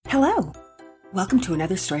Hello! Welcome to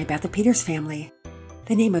another story about the Peters family.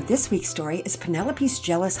 The name of this week's story is Penelope's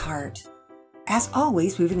Jealous Heart. As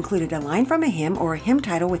always, we've included a line from a hymn or a hymn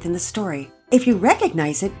title within the story. If you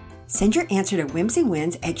recognize it, send your answer to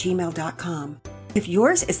whimsywins@gmail.com. If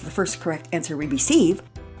yours is the first correct answer we receive,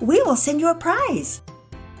 we will send you a prize.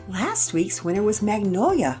 Last week's winner was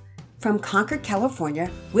Magnolia from Concord,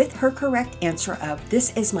 California, with her correct answer of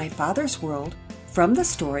This Is My Father's World from the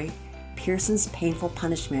story Pearson's Painful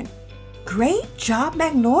Punishment. Great job,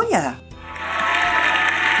 Magnolia!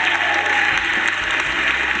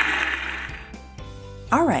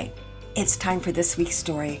 All right, it's time for this week's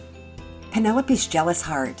story, Penelope's Jealous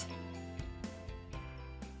Heart.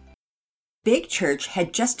 Big Church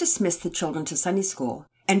had just dismissed the children to Sunday school,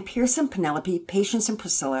 and Pearson, Penelope, Patience, and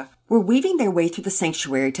Priscilla were weaving their way through the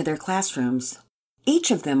sanctuary to their classrooms.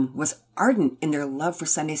 Each of them was ardent in their love for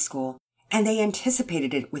Sunday school, and they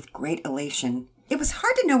anticipated it with great elation. It was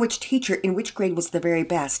hard to know which teacher in which grade was the very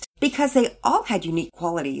best, because they all had unique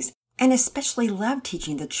qualities, and especially loved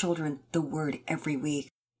teaching the children the Word every week.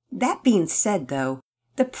 That being said, though,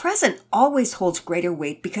 the present always holds greater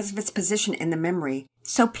weight because of its position in the memory,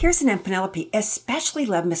 so Pearson and Penelope especially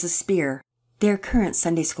loved Mrs. Spear, their current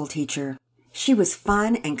Sunday school teacher. She was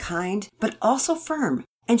fun and kind, but also firm,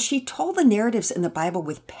 and she told the narratives in the Bible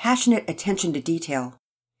with passionate attention to detail.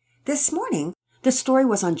 This morning, the story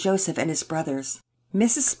was on Joseph and his brothers.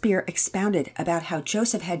 Mrs. Spear expounded about how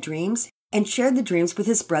Joseph had dreams and shared the dreams with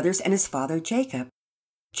his brothers and his father, Jacob.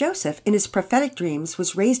 Joseph, in his prophetic dreams,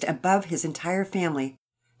 was raised above his entire family,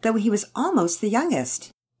 though he was almost the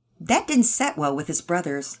youngest. That didn't set well with his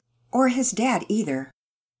brothers, or his dad either.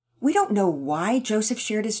 We don't know why Joseph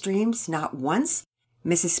shared his dreams, not once,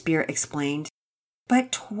 Mrs. Spear explained,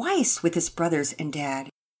 but twice with his brothers and dad.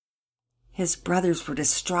 His brothers were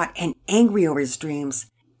distraught and angry over his dreams.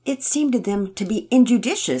 It seemed to them to be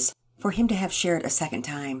injudicious for him to have shared a second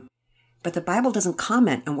time. But the Bible doesn't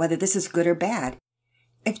comment on whether this is good or bad.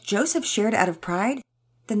 If Joseph shared out of pride,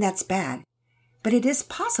 then that's bad. But it is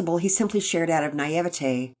possible he simply shared out of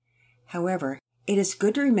naivete. However, it is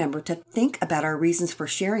good to remember to think about our reasons for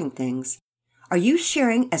sharing things. Are you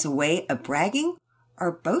sharing as a way of bragging or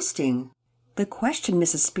boasting? The question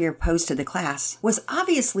Mrs. Spear posed to the class was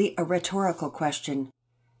obviously a rhetorical question.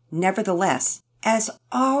 Nevertheless, as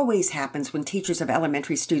always happens when teachers of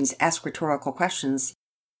elementary students ask rhetorical questions,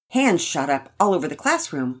 hands shot up all over the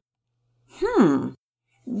classroom.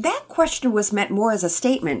 That question was meant more as a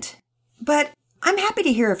statement, but I'm happy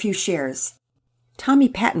to hear a few shares. Tommy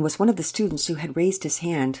Patton was one of the students who had raised his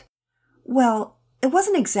hand. Well, it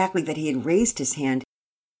wasn't exactly that he had raised his hand.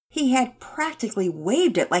 He had practically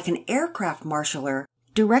waved it like an aircraft marshaller,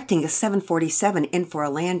 directing a 747 in for a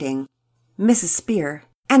landing. Mrs. Spear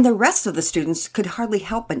and the rest of the students could hardly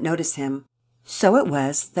help but notice him. So it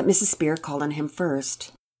was that Mrs. Spear called on him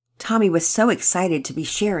first. Tommy was so excited to be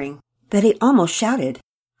sharing that he almost shouted,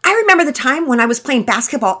 "I remember the time when I was playing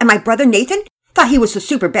basketball and my brother Nathan thought he was the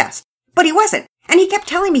super best, but he wasn't, and he kept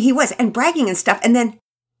telling me he was and bragging and stuff, and then—"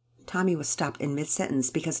 Tommy was stopped in mid-sentence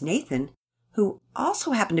because Nathan, who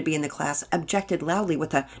also happened to be in the class, objected loudly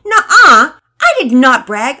with a, "Nuh-uh! I did not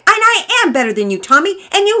brag, and I am better than you, Tommy,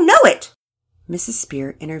 and you know it!" Mrs.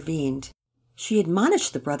 Spear intervened. She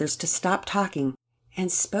admonished the brothers to stop talking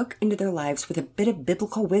and spoke into their lives with a bit of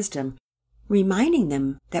biblical wisdom, reminding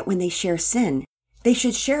them that when they share sin, they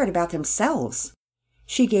should share it about themselves.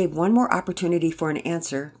 She gave one more opportunity for an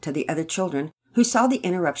answer to the other children, who saw the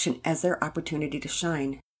interruption as their opportunity to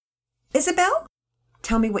shine. "Isabel?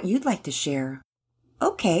 Tell me what you'd like to share."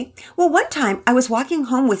 "Okay. Well, one time I was walking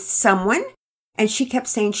home with someone, and she kept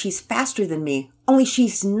saying she's faster than me, only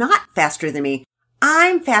she's not faster than me.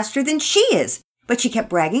 I'm faster than she is. But she kept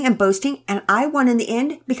bragging and boasting, and I won in the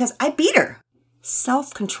end because I beat her."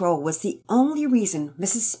 Self-control was the only reason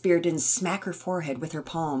Mrs. Spear didn't smack her forehead with her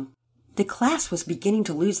palm. The class was beginning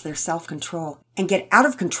to lose their self-control and get out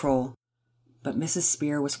of control. But Mrs.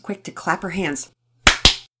 Spear was quick to clap her hands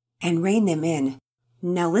and rein them in.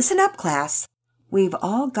 "Now listen up, class. We've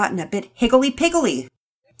all gotten a bit higgledy-piggledy."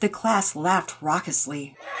 The class laughed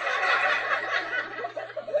raucously.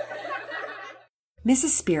 Mrs.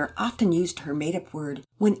 Spear often used her made-up word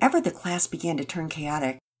whenever the class began to turn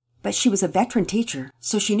chaotic, but she was a veteran teacher,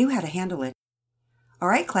 so she knew how to handle it. "All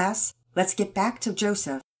right, class, let's get back to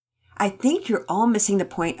Joseph. I think you're all missing the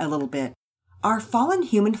point a little bit. Our fallen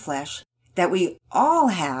human flesh, that we all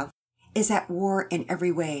have, is at war in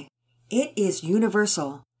every way. It is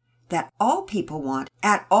universal that all people want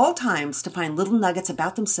at all times to find little nuggets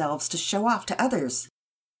about themselves to show off to others.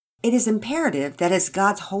 It is imperative that as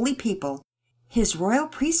God's holy people, His royal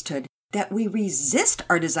priesthood, that we resist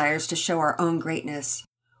our desires to show our own greatness.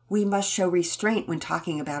 We must show restraint when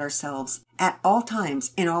talking about ourselves, at all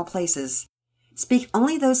times, in all places. Speak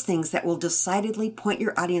only those things that will decidedly point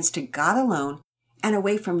your audience to God alone and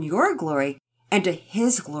away from your glory and to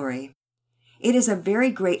His glory. It is a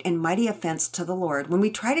very great and mighty offense to the Lord when we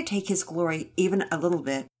try to take His glory even a little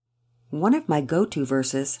bit. One of my go-to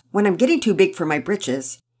verses, when I'm getting too big for my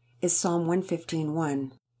britches, is Psalm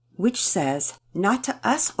 115:1, which says, "Not to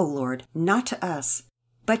us, O Lord, not to us,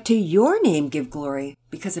 but to your name give glory,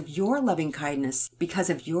 because of your loving kindness, because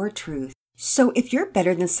of your truth." So if you're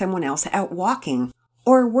better than someone else out walking,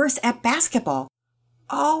 or worse at basketball,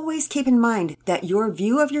 always keep in mind that your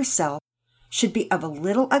view of yourself should be of a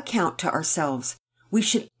little account to ourselves. We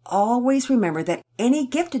should always remember that any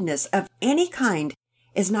giftedness of any kind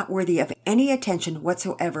is not worthy of any attention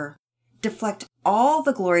whatsoever. Deflect all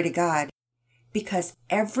the glory to God, because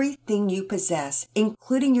everything you possess,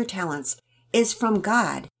 including your talents, is from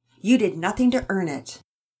God. You did nothing to earn it.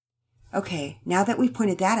 Okay, now that we've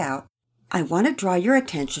pointed that out, I want to draw your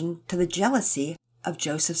attention to the jealousy of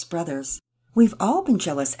Joseph's brothers. We've all been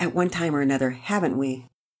jealous at one time or another, haven't we?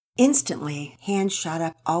 Instantly, hands shot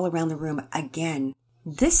up all around the room again.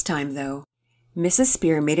 This time, though, Mrs.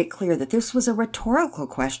 Spear made it clear that this was a rhetorical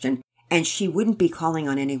question and she wouldn't be calling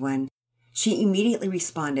on anyone. She immediately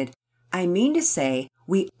responded, "I mean to say,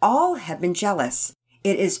 we all have been jealous.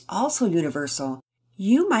 It is also universal.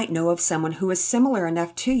 You might know of someone who is similar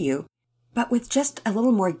enough to you, but with just a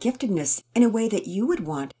little more giftedness in a way that you would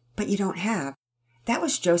want, but you don't have. That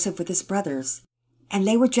was Joseph with his brothers, and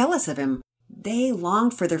they were jealous of him. They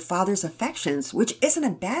longed for their father's affections, which isn't a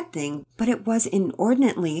bad thing, but it was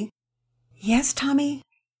inordinately." "Yes, Tommy?"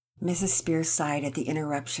 Mrs. Spear sighed at the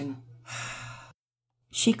interruption.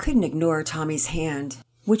 She couldn't ignore Tommy's hand,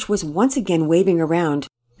 which was once again waving around.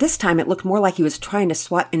 This time it looked more like he was trying to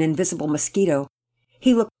swat an invisible mosquito.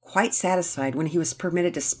 He looked quite satisfied when he was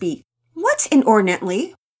permitted to speak. "What's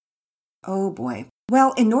inordinately?" "Oh boy.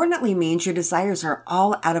 Well, inordinately means your desires are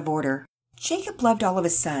all out of order. Jacob loved all of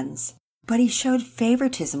his sons, but he showed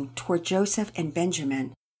favoritism toward Joseph and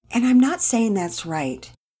Benjamin. And I'm not saying that's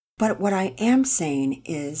right. But what I am saying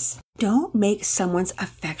is, don't make someone's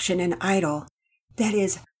affection an idol. That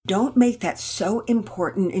is, don't make that so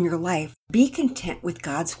important in your life. Be content with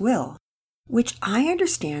God's will, which I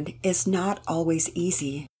understand is not always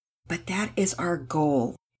easy, but that is our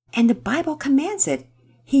goal. And the Bible commands it.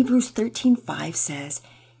 Hebrews 13:5 says,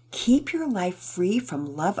 "Keep your life free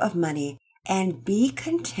from love of money and be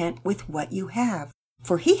content with what you have.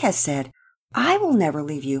 For He has said, I will never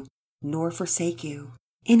leave you nor forsake you."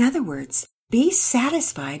 In other words, be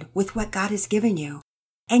satisfied with what God has given you.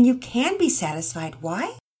 And you can be satisfied.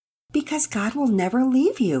 Why? Because God will never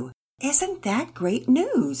leave you. Isn't that great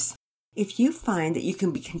news? If you find that you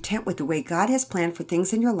can be content with the way God has planned for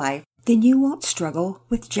things in your life, then you won't struggle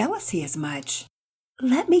with jealousy as much.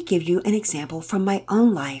 Let me give you an example from my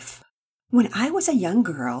own life. When I was a young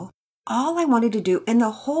girl, all I wanted to do in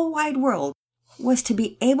the whole wide world was to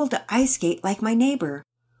be able to ice skate like my neighbor.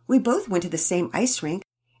 We both went to the same ice rink,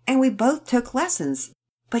 and we both took lessons.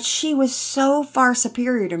 But she was so far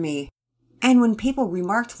superior to me. And when people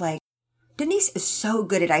remarked like, "Denise is so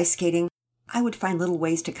good at ice skating," I would find little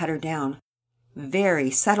ways to cut her down. Very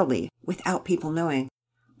subtly, without people knowing.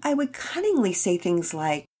 I would cunningly say things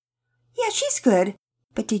like, "Yeah, she's good,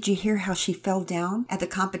 but did you hear how she fell down at the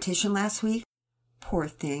competition last week? Poor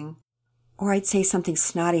thing." Or I'd say something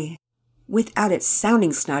snotty, without it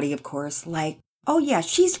sounding snotty, of course, like, "Oh yeah,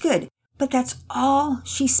 she's good, but that's all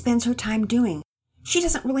she spends her time doing. She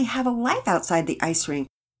doesn't really have a life outside the ice rink."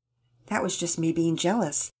 That was just me being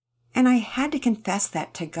jealous. And I had to confess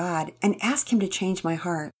that to God and ask Him to change my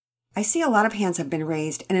heart. I see a lot of hands have been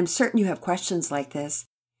raised, and I'm certain you have questions like this.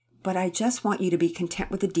 But I just want you to be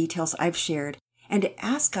content with the details I've shared and to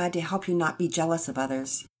ask God to help you not be jealous of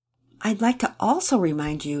others. I'd like to also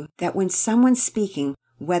remind you that when someone's speaking,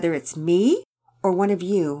 whether it's me or one of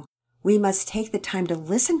you, we must take the time to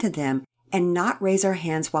listen to them and not raise our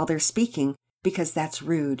hands while they're speaking, because that's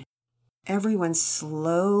rude. Everyone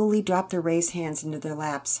slowly dropped their raised hands into their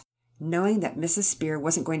laps, knowing that Mrs. Spear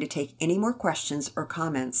wasn't going to take any more questions or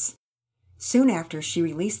comments. Soon after, she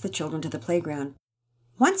released the children to the playground.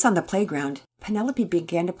 Once on the playground, Penelope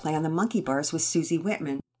began to play on the monkey bars with Susie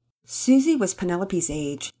Whitman. Susie was Penelope's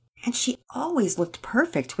age, and she always looked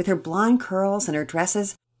perfect with her blonde curls and her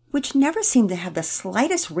dresses, which never seemed to have the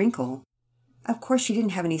slightest wrinkle. Of course, she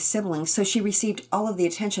didn't have any siblings, so she received all of the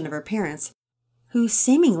attention of her parents, who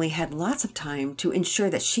seemingly had lots of time to ensure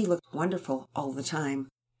that she looked wonderful all the time.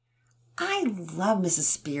 "I love Mrs.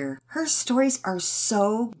 Spear. Her stories are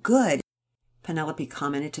so good," Penelope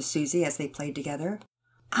commented to Susie as they played together.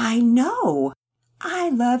 "I know. I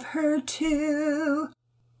love her too,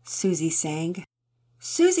 Susie sang.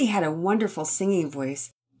 Susie had a wonderful singing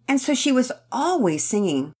voice, and so she was always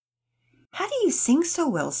singing. How do you sing so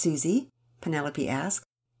well, Susie? Penelope asked.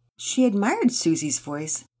 She admired Susie's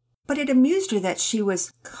voice, but it amused her that she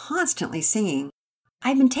was constantly singing.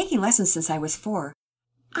 I've been taking lessons since I was 4.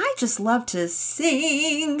 I just love to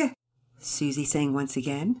sing, Susie sang once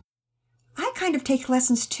again. I kind of take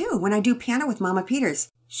lessons too when I do piano with Mama Peters.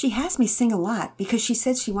 She has me sing a lot because she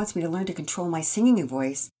says she wants me to learn to control my singing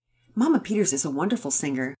voice. Mama Peters is a wonderful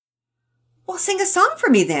singer. Well, sing a song for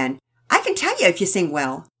me then. I can tell you if you sing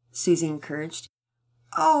well, Susie encouraged.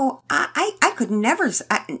 Oh, I could never.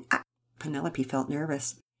 Penelope felt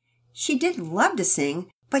nervous. She did love to sing,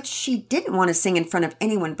 but she didn't want to sing in front of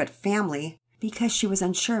anyone but family because she was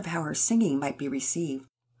unsure of how her singing might be received.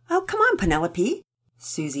 Oh, come on, Penelope,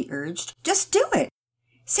 Susie urged. Just do it.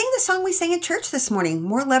 Sing the song we sang in church this morning,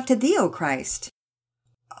 More Love to Thee, O Christ.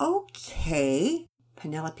 Okay,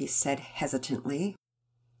 Penelope said hesitantly,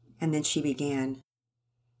 and then she began.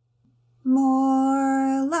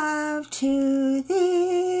 More love to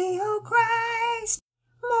thee, O Christ,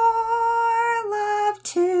 more love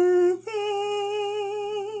to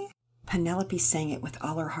thee. Penelope sang it with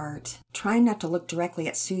all her heart, trying not to look directly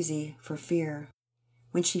at Susie for fear.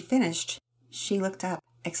 When she finished, she looked up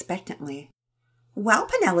expectantly. Well,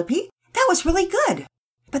 Penelope, that was really good.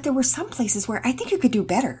 But there were some places where I think you could do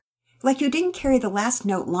better. Like you didn't carry the last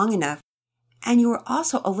note long enough, and you were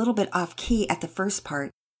also a little bit off key at the first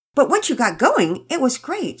part. But once you got going, it was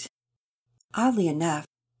great. Oddly enough,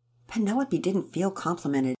 Penelope didn't feel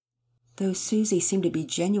complimented, though Susie seemed to be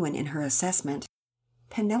genuine in her assessment.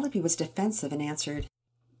 Penelope was defensive and answered,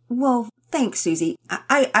 Well, thanks, Susie.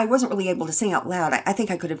 I wasn't really able to sing out loud. I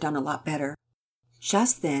think I could have done a lot better.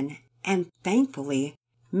 Just then, and thankfully,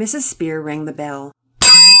 Mrs. Spear rang the bell.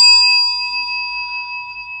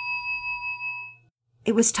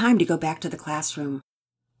 It was time to go back to the classroom.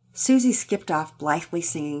 Susie skipped off blithely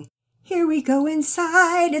singing, Here we go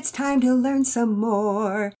inside, it's time to learn some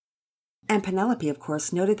more. And Penelope, of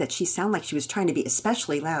course, noted that she sounded like she was trying to be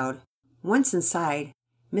especially loud. Once inside,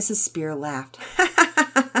 Mrs. Spear laughed.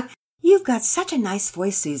 You've got such a nice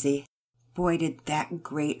voice, Susie. Boy, did that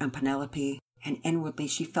grate on Penelope, and inwardly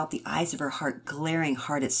she felt the eyes of her heart glaring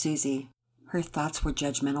hard at Susie. Her thoughts were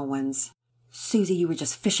judgmental ones. Susie, you were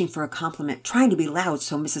just fishing for a compliment, trying to be loud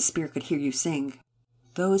so Mrs. Spear could hear you sing.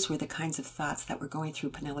 Those were the kinds of thoughts that were going through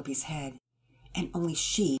Penelope's head, and only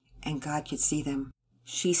she and God could see them.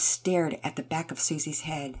 She stared at the back of Susie's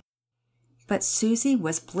head. But Susie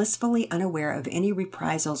was blissfully unaware of any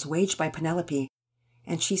reprisals waged by Penelope,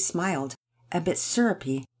 and she smiled, a bit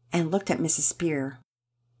syrupy, and looked at Mrs. Spear.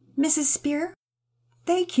 Mrs. Spear,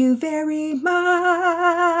 thank you very much.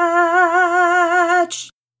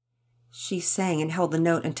 She sang and held the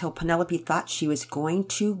note until Penelope thought she was going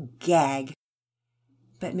to gag.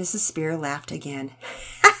 But Mrs. Spear laughed again,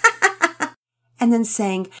 and then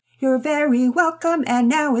sang, You're very welcome, and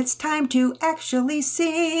now it's time to actually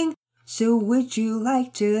sing. So would you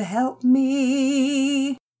like to help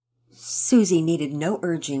me? Susie needed no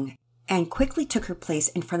urging, and quickly took her place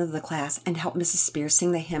in front of the class and helped Mrs. Spear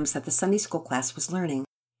sing the hymns that the Sunday school class was learning.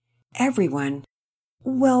 Everyone,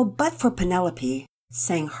 well, but for Penelope,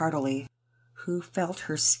 sang heartily, who felt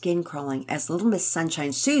her skin crawling as Little Miss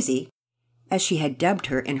Sunshine Susie, as she had dubbed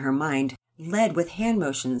her in her mind, led with hand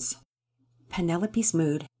motions. Penelope's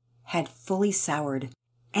mood had fully soured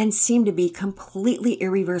and seemed to be completely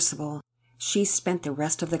irreversible. She spent the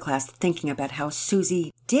rest of the class thinking about how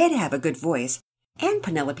Susie did have a good voice, and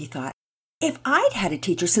Penelope thought, if I'd had a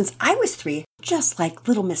teacher since I was 3, just like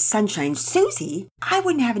Little Miss Sunshine Susie, I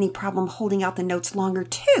wouldn't have any problem holding out the notes longer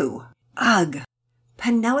too. Ugh!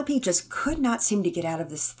 Penelope just could not seem to get out of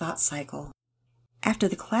this thought cycle. After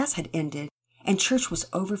the class had ended, and church was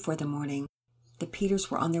over for the morning, the Peters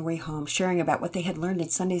were on their way home, sharing about what they had learned in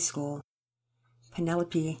Sunday school.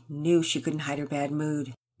 Penelope knew she couldn't hide her bad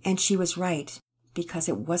mood, and she was right, because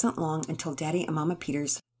it wasn't long until Daddy and Mama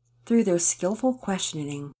Peters, through their skillful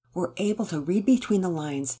questioning, were able to read between the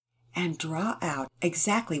lines and draw out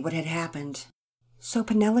exactly what had happened. So,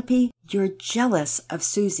 Penelope, you're jealous of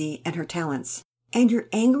Susie and her talents, and you're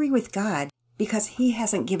angry with God because He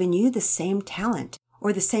hasn't given you the same talent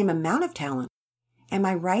or the same amount of talent. Am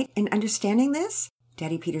I right in understanding this?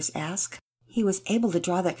 Daddy Peters asked. He was able to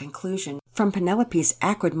draw that conclusion from Penelope's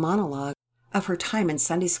acrid monologue of her time in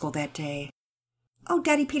Sunday school that day. Oh,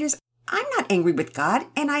 Daddy Peters, I'm not angry with God,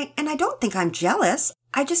 and I don't think I'm jealous.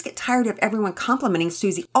 I just get tired of everyone complimenting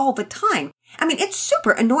Susie all the time. I mean, it's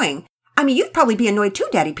super annoying. I mean, you'd probably be annoyed too,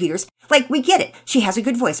 Daddy Peters. Like, we get it. She has a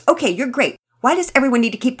good voice. Okay, you're great. Why does everyone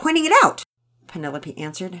need to keep pointing it out? Penelope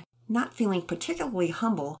answered, not feeling particularly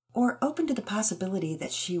humble or open to the possibility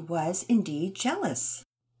that she was indeed jealous.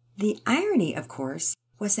 The irony, of course,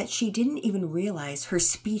 was that she didn't even realize her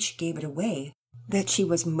speech gave it away, that she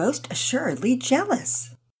was most assuredly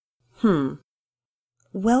jealous.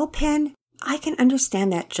 Well, Pen, I can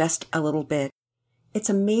understand that just a little bit. It's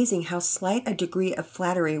amazing how slight a degree of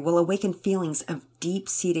flattery will awaken feelings of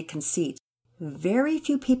deep-seated conceit. Very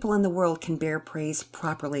few people in the world can bear praise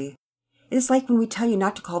properly. It is like when we tell you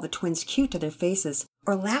not to call the twins cute to their faces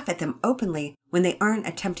or laugh at them openly when they aren't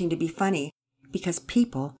attempting to be funny, because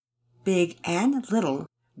people, big and little,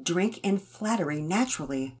 drink in flattery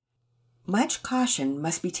naturally. Much caution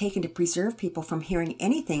must be taken to preserve people from hearing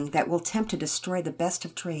anything that will tempt to destroy the best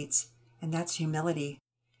of traits, and that's humility.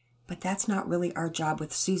 But that's not really our job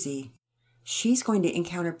with Susie. She's going to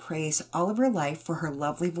encounter praise all of her life for her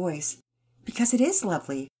lovely voice, because it is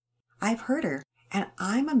lovely. I've heard her, and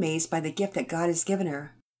I'm amazed by the gift that God has given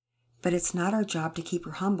her. But it's not our job to keep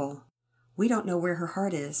her humble. We don't know where her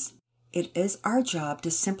heart is. It is our job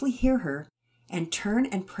to simply hear her and turn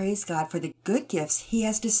and praise God for the good gifts He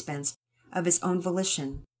has dispensed of His own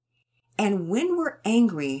volition. And when we're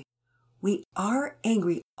angry, we are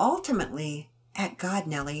angry ultimately at God,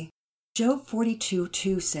 Nellie. Job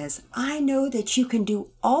 42:2 says, I know that you can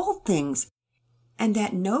do all things, and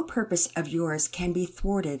that no purpose of yours can be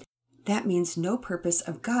thwarted. That means no purpose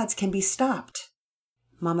of God's can be stopped.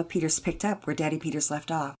 Mama Peters picked up where Daddy Peters left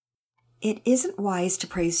off. It isn't wise to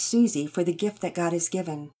praise Susie for the gift that God has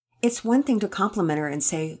given. It's one thing to compliment her and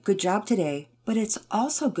say, good job today, but it's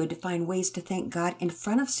also good to find ways to thank God in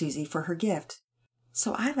front of Susie for her gift.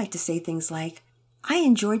 So I like to say things like, I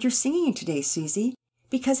enjoyed your singing today, Susie,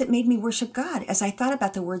 because it made me worship God as I thought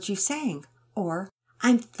about the words you sang. Or,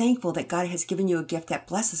 I'm thankful that God has given you a gift that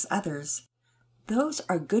blesses others. Those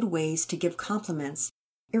are good ways to give compliments.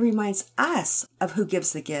 It reminds us of who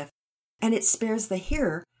gives the gift, and it spares the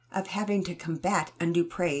hearer of having to combat undue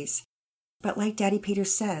praise. But like Daddy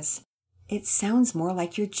Peters says, it sounds more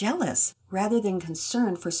like you're jealous rather than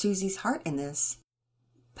concerned for Susie's heart in this.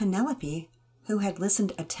 Penelope, who had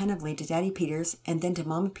listened attentively to Daddy Peters and then to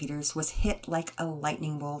Mama Peters, was hit like a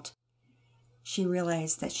lightning bolt. She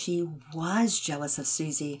realized that she was jealous of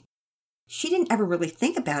Susie. She didn't ever really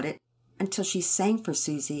think about it until she sang for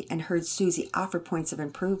Susie and heard Susie offer points of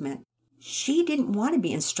improvement. She didn't want to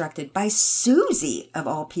be instructed by Susie, of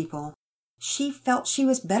all people. She felt she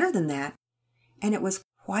was better than that. And it was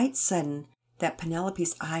quite sudden that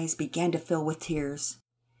Penelope's eyes began to fill with tears.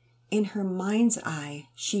 In her mind's eye,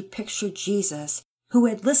 she pictured Jesus, who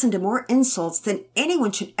had listened to more insults than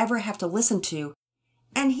anyone should ever have to listen to,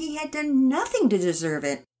 and he had done nothing to deserve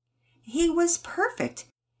it. He was perfect,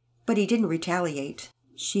 but he didn't retaliate.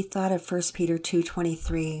 She thought of 1 Peter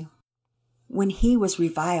 2:23. When he was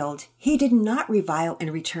reviled, he did not revile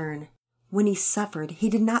in return. When he suffered, he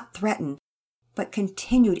did not threaten, but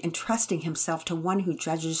continued entrusting himself to one who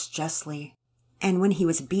judges justly. And when he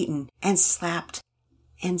was beaten and slapped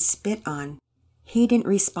and spit on, he didn't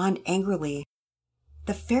respond angrily.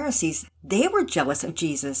 The Pharisees, they were jealous of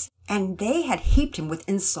Jesus, and they had heaped him with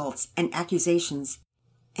insults and accusations.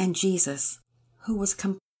 And Jesus, who was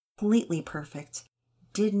completely perfect,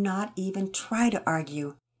 did not even try to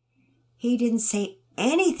argue. He didn't say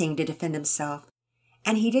anything to defend himself,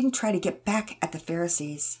 and he didn't try to get back at the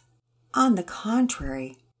Pharisees. On the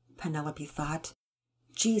contrary, Penelope thought,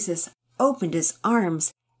 Jesus opened his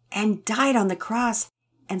arms and died on the cross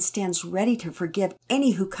and stands ready to forgive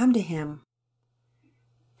any who come to him.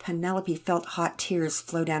 Penelope felt hot tears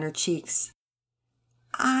flow down her cheeks.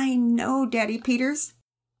 I know, Daddy Peters.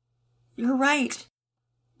 You're right.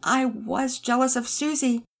 I was jealous of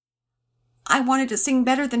Susie. I wanted to sing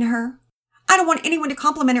better than her. I don't want anyone to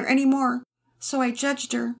compliment her anymore. So I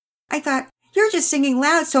judged her. I thought, you're just singing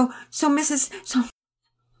loud so Mrs.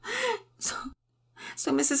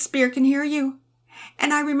 Spear can hear you.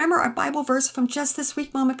 And I remember our Bible verse from just this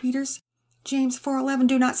week, Mama Peters. James 4:11,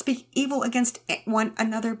 do not speak evil against one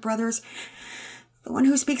another, brothers. The one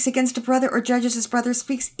who speaks against a brother or judges his brother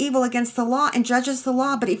speaks evil against the law and judges the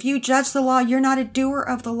law. But if you judge the law, you're not a doer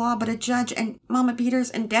of the law, but a judge. And Mama Peters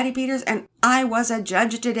and Daddy Peters, and I was a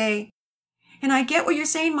judge today. And I get what you're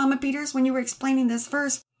saying, Mama Peters, when you were explaining this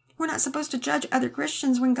verse. We're not supposed to judge other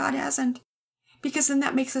Christians when God hasn't. Because then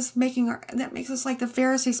that makes us like the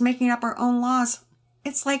Pharisees making up our own laws.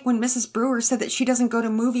 It's like when Mrs. Brewer said that she doesn't go to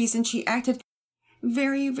movies and she acted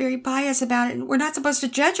very, very pious about it. And we're not supposed to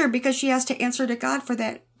judge her because she has to answer to God for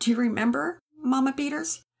that. Do you remember, Mama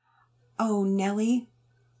Peters? Oh, Nellie.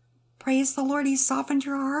 Praise the Lord, He softened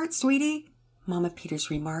your heart, sweetie, Mama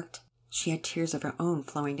Peters remarked. She had tears of her own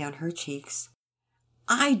flowing down her cheeks.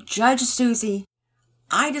 I judged Susie.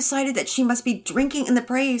 I decided that she must be drinking in the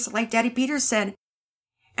praise, like Daddy Peters said.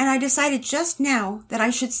 And I decided just now that I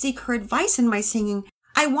should seek her advice in my singing.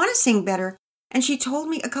 I want to sing better, and she told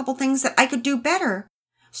me a couple things that I could do better.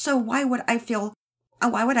 So why would I feel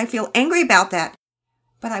angry about that?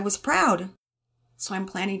 But I was proud. So I'm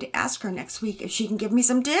planning to ask her next week if she can give me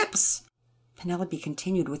some tips. Penelope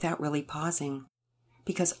continued without really pausing,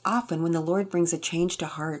 because often when the Lord brings a change to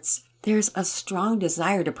hearts, there's a strong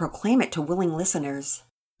desire to proclaim it to willing listeners.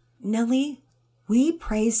 Nellie, we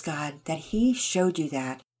praise God that He showed you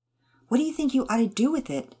that. What do you think you ought to do with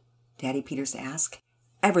it? Daddy Peters asked,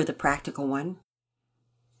 ever the practical one.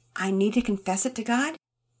 I need to confess it to God,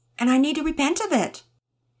 and I need to repent of it.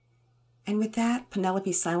 And with that,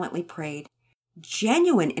 Penelope silently prayed,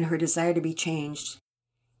 genuine in her desire to be changed.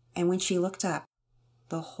 And when she looked up,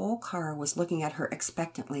 the whole car was looking at her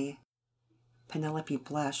expectantly. Penelope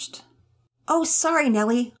blushed. Oh, sorry,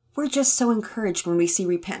 Nellie. We're just so encouraged when we see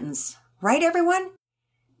repentance. Right, everyone?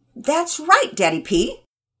 That's right, Daddy P.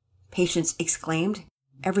 Patience exclaimed.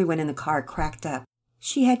 Everyone in the car cracked up.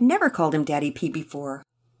 She had never called him Daddy P before,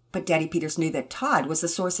 but Daddy Peters knew that Todd was the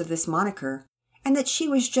source of this moniker, and that she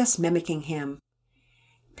was just mimicking him.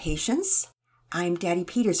 Patience? I'm Daddy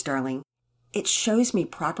Peters, darling. It shows me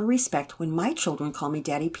proper respect when my children call me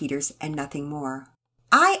Daddy Peters and nothing more.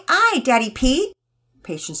 Aye, Daddy P.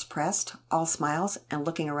 Patience pressed, all smiles and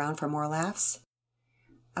looking around for more laughs.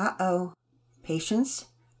 Uh-oh. Patience,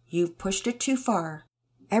 you've pushed it too far.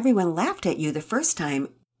 Everyone laughed at you the first time,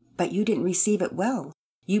 but you didn't receive it well.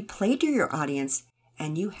 You played to your audience,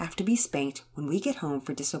 and you have to be spanked when we get home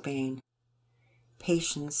for disobeying.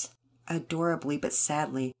 Patience, adorably but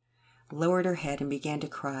sadly, lowered her head and began to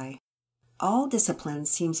cry. All discipline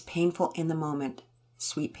seems painful in the moment,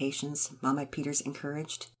 sweet Patience, Mama Peters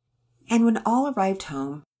encouraged. And when all arrived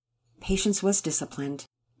home, Patience was disciplined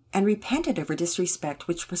and repented of her disrespect,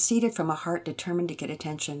 which proceeded from a heart determined to get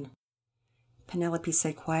attention. Penelope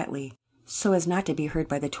said quietly, so as not to be heard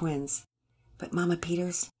by the twins, But Mama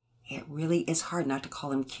Peters, it really is hard not to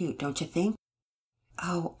call him cute, don't you think?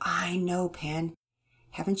 Oh, I know, Pen.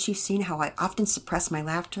 Haven't you seen how I often suppress my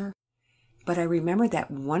laughter? But I remember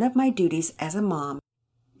that one of my duties as a mom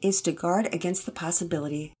is to guard against the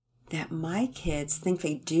possibility that my kids think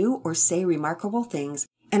they do or say remarkable things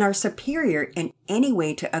and are superior in any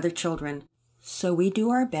way to other children. So we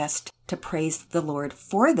do our best to praise the Lord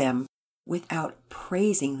for them without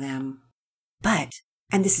praising them. But,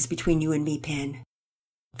 and this is between you and me, Pen,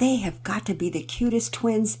 they have got to be the cutest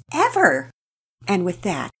twins ever. And with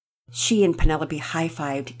that, she and Penelope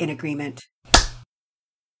high-fived in agreement.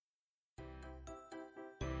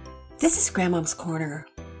 This is Grandmom's Corner.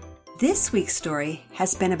 This week's story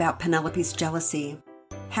has been about Penelope's jealousy.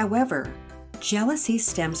 However, jealousy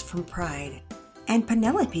stems from pride, and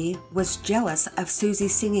Penelope was jealous of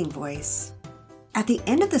Susie's singing voice. At the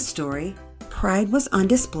end of the story, pride was on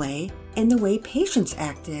display in the way Patience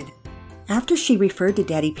acted. After she referred to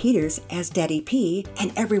Daddy Peters as Daddy P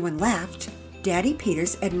and everyone laughed, Daddy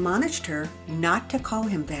Peters admonished her not to call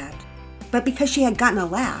him that. But because she had gotten a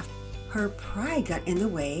laugh, her pride got in the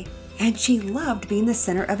way and she loved being the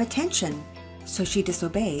center of attention. So she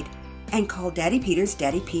disobeyed and called Daddy Peters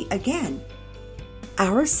Daddy P again.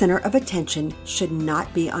 Our center of attention should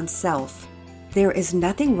not be on self. There is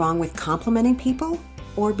nothing wrong with complimenting people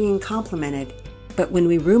or being complimented. But when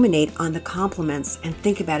we ruminate on the compliments and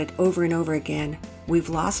think about it over and over again, we've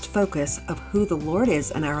lost focus of who the Lord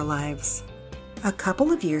is in our lives. A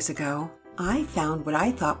couple of years ago, I found what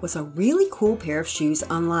I thought was a really cool pair of shoes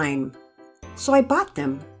online. So I bought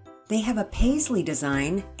them. They have a paisley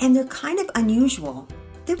design and they're kind of unusual.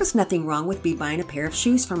 There was nothing wrong with me buying a pair of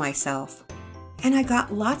shoes for myself. And I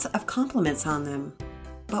got lots of compliments on them.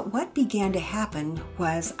 But what began to happen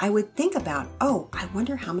was I would think about, oh, I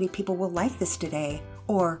wonder how many people will like this today.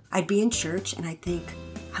 Or I'd be in church and I'd think,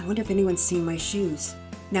 I wonder if anyone's seen my shoes.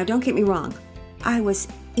 Now don't get me wrong. I was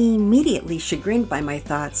immediately chagrined by my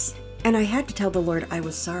thoughts, and I had to tell the Lord I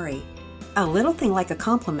was sorry. A little thing like a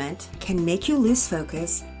compliment can make you lose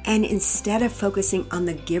focus, and instead of focusing on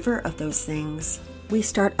the giver of those things, we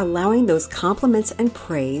start allowing those compliments and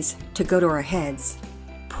praise to go to our heads.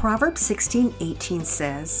 Proverbs 16:18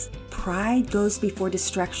 says, "Pride goes before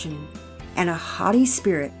destruction, and a haughty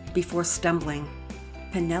spirit before stumbling."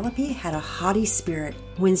 Penelope had a haughty spirit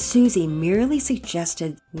when Susie merely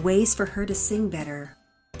suggested ways for her to sing better.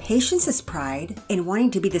 Patience's pride in wanting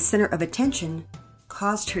to be the center of attention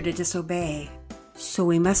caused her to disobey. So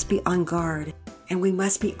we must be on guard, and we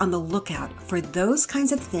must be on the lookout for those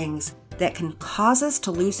kinds of things that can cause us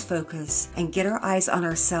to lose focus and get our eyes on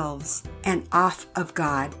ourselves and off of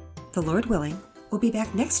God. The Lord willing, We'll be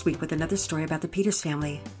back next week with another story about the Peters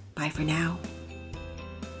family. Bye for now.